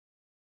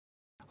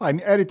I'm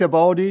Eddie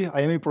Tebaldi.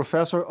 I am a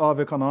professor of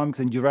economics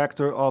and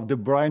director of the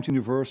Bryant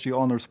University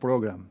Honors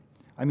Program.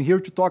 I'm here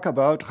to talk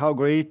about how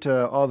great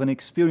of an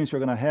experience you're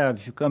going to have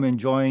if you come and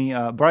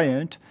join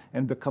Bryant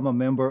and become a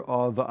member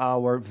of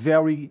our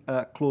very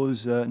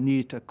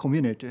close-knit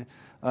community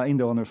in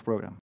the Honors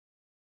Program.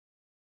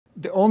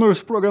 The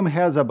Honors Program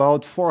has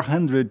about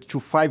 400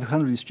 to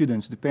 500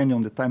 students, depending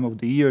on the time of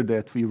the year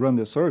that we run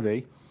the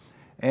survey.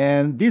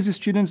 And these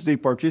students, they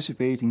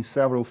participate in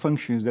several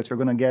functions that you're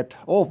going to get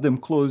all of them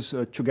close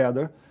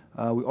together.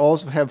 We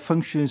also have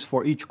functions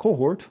for each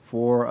cohort,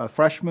 for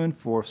freshmen,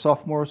 for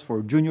sophomores,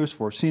 for juniors,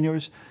 for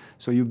seniors.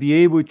 So you'll be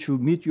able to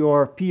meet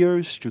your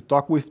peers, to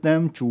talk with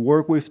them, to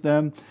work with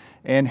them,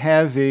 and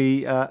have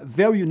a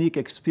very unique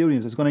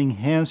experience that's going to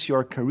enhance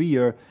your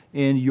career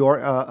and your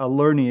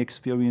learning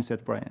experience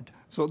at Bryant.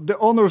 So the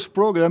Honors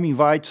Program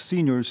invites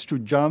seniors to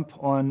jump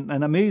on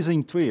an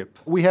amazing trip.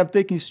 We have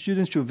taken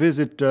students to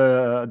visit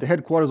the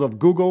headquarters of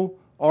Google,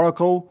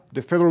 Oracle,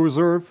 the Federal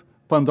Reserve,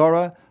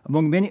 Pandora,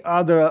 among many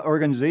other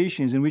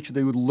organizations in which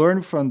they would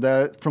learn from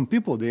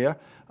people there,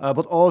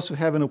 but also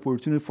have an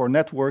opportunity for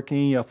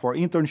networking, for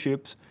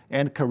internships,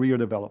 and career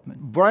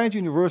development. Bryant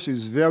University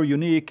is very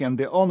unique, and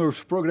the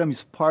Honors Program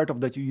is part of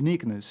that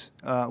uniqueness.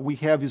 We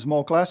have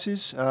small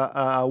classes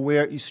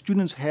where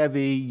students have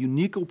a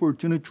unique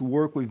opportunity to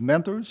work with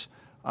mentors,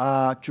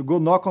 to go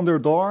knock on their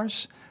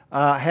doors,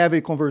 have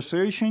a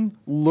conversation,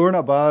 learn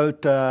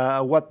about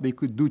what they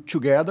could do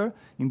together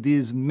in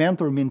this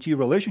mentor-mentee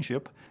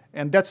relationship.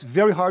 And that's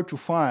very hard to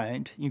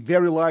find in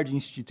very large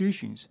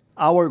institutions.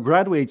 Our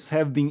graduates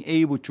have been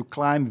able to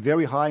climb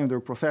very high in their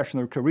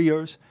professional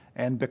careers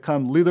and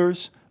become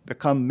leaders,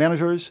 become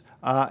managers,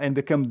 and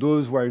become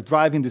those who are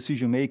driving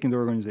decision-making in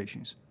their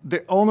organizations.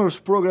 The Honors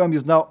Program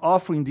is now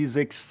offering this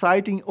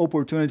exciting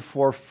opportunity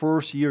for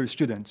first-year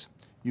students.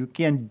 You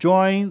can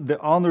join the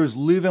Honors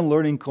Live and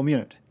Learning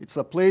community. It's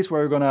a place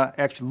where you're going to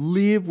actually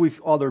live with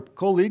other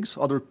colleagues,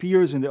 other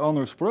peers in the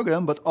Honors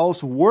Program, but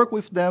also work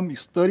with them,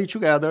 study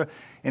together,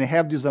 and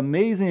have this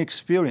amazing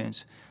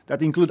experience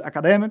that include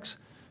academics,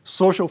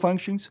 social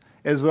functions,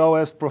 as well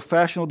as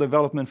professional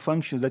development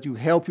functions that will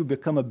help you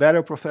become a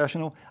better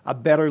professional, a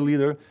better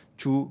leader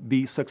to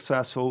be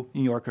successful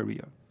in your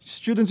career.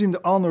 Students in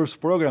the Honors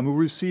Program will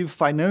receive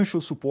financial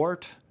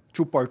support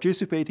to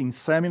participate in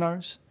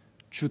seminars,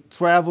 to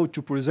travel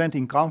to present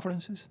in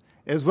conferences,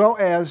 as well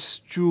as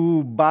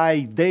to buy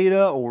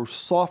data or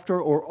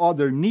software or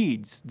other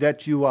needs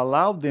that you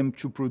allow them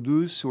to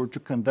produce or to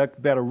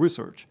conduct better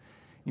research.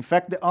 In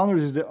fact, the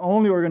Honors is the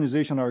only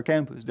organization on our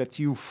campus that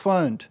you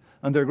fund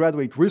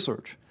undergraduate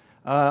research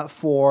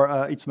for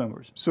its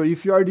members. So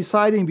if you are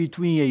deciding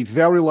between a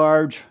very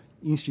large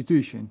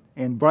institution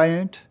and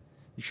Bryant,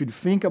 you should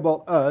think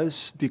about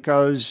us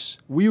because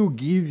we will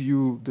give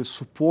you the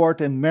support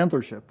and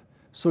mentorship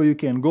so you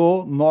can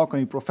go knock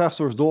on a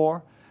professor's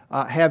door,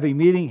 have a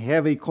meeting,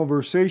 have a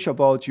conversation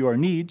about your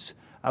needs,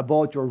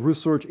 about your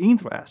research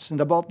interests,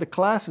 and about the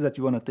classes that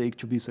you want to take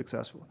to be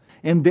successful.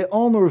 And the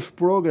Honors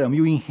Program,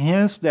 you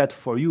enhance that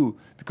for you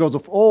because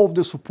of all of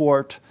the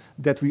support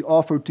that we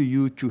offer to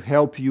you to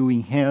help you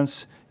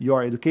enhance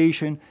your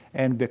education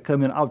and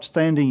become an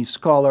outstanding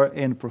scholar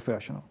and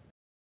professional.